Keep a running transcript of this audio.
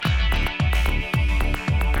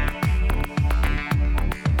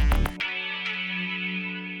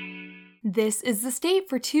This is The State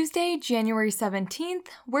for Tuesday, January 17th,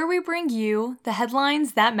 where we bring you the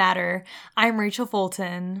headlines that matter. I'm Rachel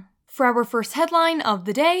Fulton. For our first headline of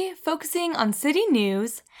the day, focusing on city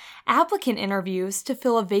news, applicant interviews to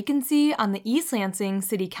fill a vacancy on the East Lansing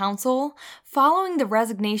City Council following the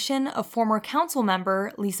resignation of former council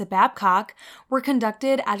member Lisa Babcock were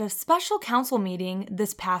conducted at a special council meeting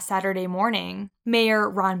this past Saturday morning. Mayor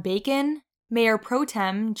Ron Bacon, Mayor Pro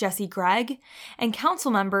Tem Jesse Gregg, and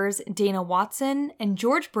council members Dana Watson and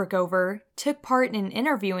George Brookover took part in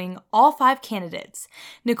interviewing all 5 candidates: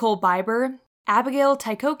 Nicole Bieber, Abigail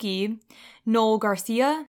Tykoki, Noel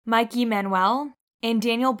Garcia, Mikey Manuel, and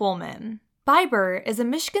Daniel Bullman. Bieber is a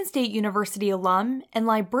Michigan State University alum and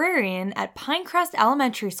librarian at Pinecrest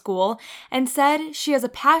Elementary School and said she has a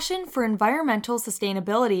passion for environmental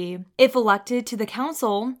sustainability. If elected to the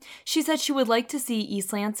council, she said she would like to see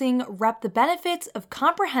East Lansing rep the benefits of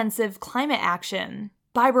comprehensive climate action.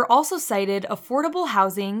 Bieber also cited affordable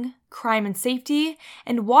housing, crime and safety,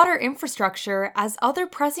 and water infrastructure as other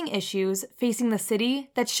pressing issues facing the city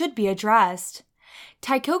that should be addressed.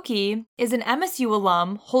 Tykoki is an MSU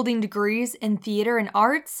alum holding degrees in theater and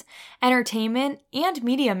arts, entertainment, and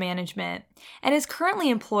media management, and is currently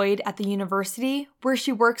employed at the university where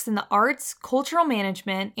she works in the arts, cultural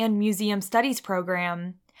management, and museum studies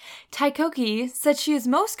program. Tykoki said she is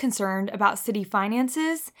most concerned about city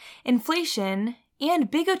finances, inflation, and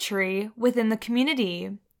bigotry within the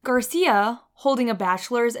community. Garcia, holding a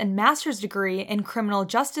bachelor's and master's degree in criminal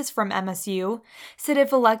justice from MSU, said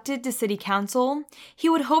if elected to city council, he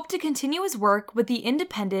would hope to continue his work with the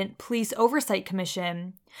Independent Police Oversight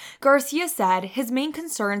Commission. Garcia said his main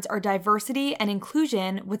concerns are diversity and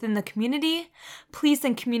inclusion within the community, police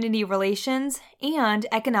and community relations, and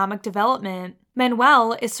economic development.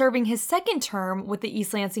 Manuel is serving his second term with the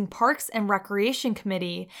East Lansing Parks and Recreation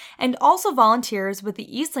Committee and also volunteers with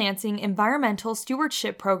the East Lansing Environmental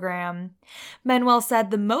Stewardship Program. Manuel said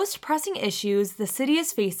the most pressing issues the city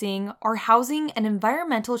is facing are housing and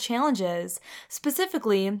environmental challenges,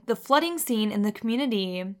 specifically the flooding scene in the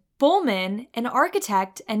community. Bullman, an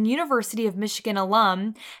architect and University of Michigan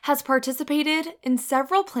alum, has participated in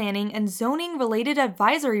several planning and zoning-related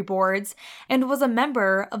advisory boards and was a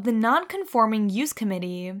member of the Non-Conforming Use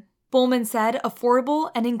Committee. Bullman said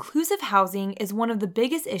affordable and inclusive housing is one of the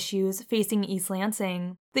biggest issues facing East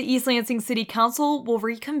Lansing. The East Lansing City Council will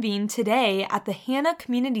reconvene today at the Hannah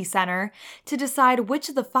Community Center to decide which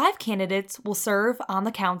of the 5 candidates will serve on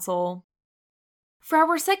the council. For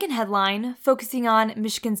our second headline, focusing on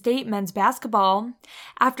Michigan State men's basketball,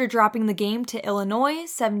 after dropping the game to Illinois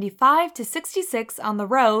 75-66 on the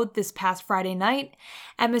road this past Friday night,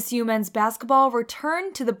 MSU men's basketball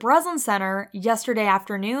returned to the Breslin Center yesterday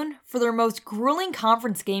afternoon for their most grueling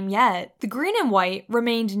conference game yet. The green and white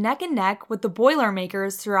remained neck and neck with the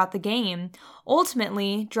Boilermakers throughout the game,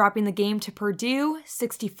 ultimately dropping the game to Purdue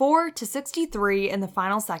 64-63 in the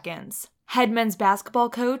final seconds. Head men's basketball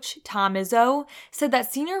coach Tom Izzo said that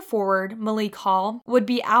senior forward Malik Hall would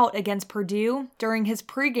be out against Purdue during his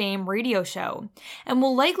pregame radio show and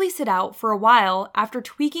will likely sit out for a while after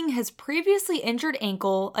tweaking his previously injured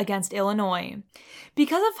ankle against Illinois.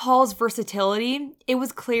 Because of Hall's versatility, it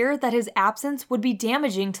was clear that his absence would be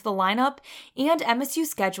damaging to the lineup and MSU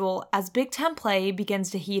schedule as Big Ten play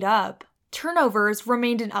begins to heat up. Turnovers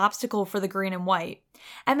remained an obstacle for the green and white.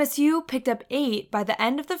 MSU picked up 8 by the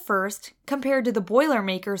end of the first compared to the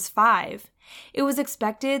Boilermakers' 5. It was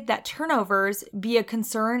expected that turnovers be a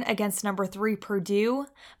concern against number 3 Purdue,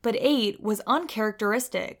 but 8 was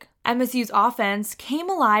uncharacteristic. MSU's offense came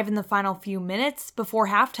alive in the final few minutes before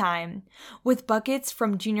halftime, with buckets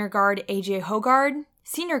from junior guard A.J. Hogard,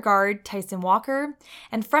 senior guard Tyson Walker,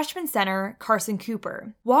 and freshman center Carson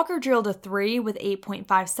Cooper. Walker drilled a 3 with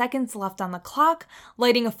 8.5 seconds left on the clock,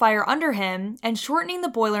 lighting a fire under him and shortening the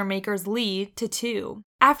Boilermakers' lead to 2.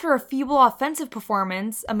 After a feeble offensive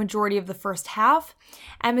performance a majority of the first half,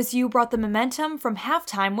 MSU brought the momentum from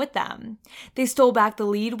halftime with them. They stole back the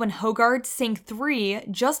lead when Hogard sank 3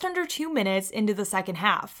 just under 2 minutes into the second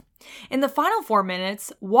half. In the final 4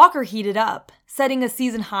 minutes, Walker heated up, setting a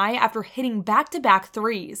season high after hitting back-to-back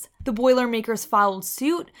threes. The Boilermakers followed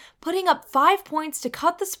suit, putting up 5 points to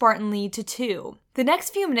cut the Spartan lead to 2. The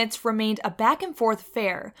next few minutes remained a back-and-forth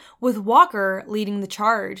affair, with Walker leading the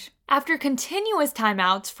charge. After continuous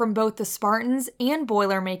timeouts from both the Spartans and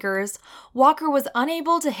Boilermakers, Walker was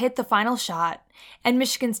unable to hit the final shot, and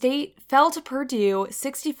Michigan State fell to Purdue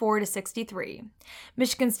 64-63.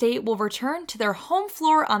 Michigan State will return to their home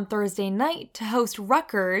floor on Thursday night to host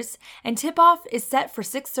Rutgers, and tip-off is set for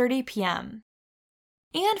 6:30 p.m.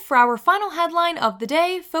 And for our final headline of the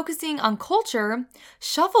day, focusing on culture,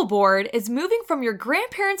 Shuffleboard is moving from your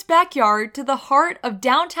grandparents' backyard to the heart of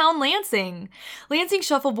downtown Lansing. Lansing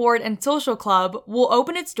Shuffleboard and Social Club will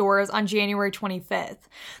open its doors on January 25th.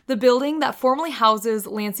 The building that formerly houses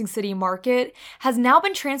Lansing City Market has now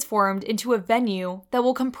been transformed into a venue that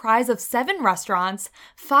will comprise of 7 restaurants,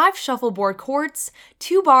 5 shuffleboard courts,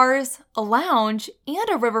 2 bars, a lounge, and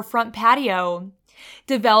a riverfront patio.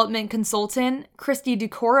 Development consultant Christy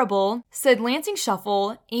Decorable said Lansing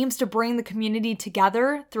Shuffle aims to bring the community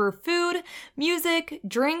together through food, music,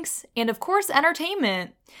 drinks, and of course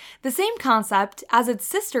entertainment. The same concept as its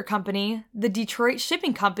sister company, the Detroit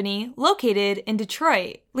Shipping Company, located in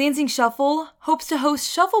Detroit. Lansing Shuffle hopes to host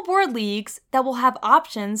shuffleboard leagues that will have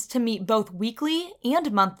options to meet both weekly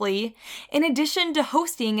and monthly, in addition to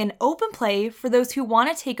hosting an open play for those who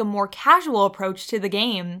want to take a more casual approach to the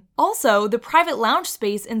game. Also, the private lounge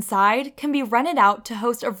space inside can be rented out to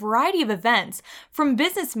host a variety of events, from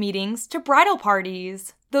business meetings to bridal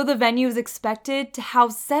parties. Though the venue is expected to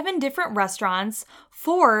house 7 different restaurants,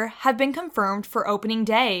 4 have been confirmed for opening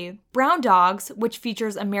day. Brown Dogs, which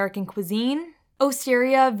features American cuisine,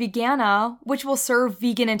 Osteria Vegana, which will serve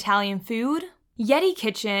vegan Italian food, Yeti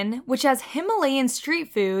Kitchen, which has Himalayan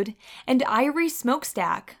street food, and Ivory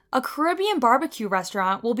Smokestack, a Caribbean barbecue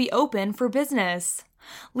restaurant, will be open for business.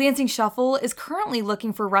 Lansing Shuffle is currently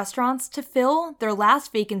looking for restaurants to fill their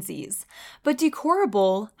last vacancies, but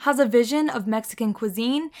Decorable has a vision of Mexican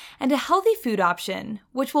cuisine and a healthy food option,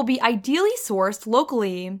 which will be ideally sourced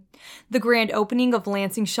locally. The grand opening of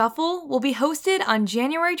Lansing Shuffle will be hosted on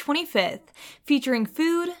January 25th, featuring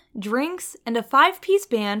food, drinks, and a 5-piece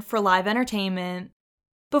band for live entertainment.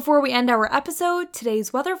 Before we end our episode,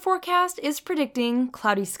 today's weather forecast is predicting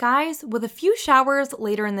cloudy skies with a few showers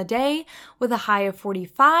later in the day, with a high of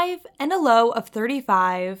 45 and a low of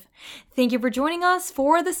 35. Thank you for joining us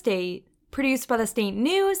for The State, produced by the State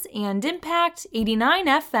News and Impact 89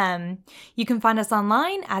 FM. You can find us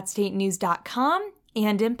online at statenews.com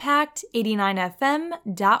and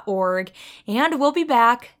impact89fm.org, and we'll be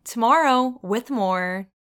back tomorrow with more.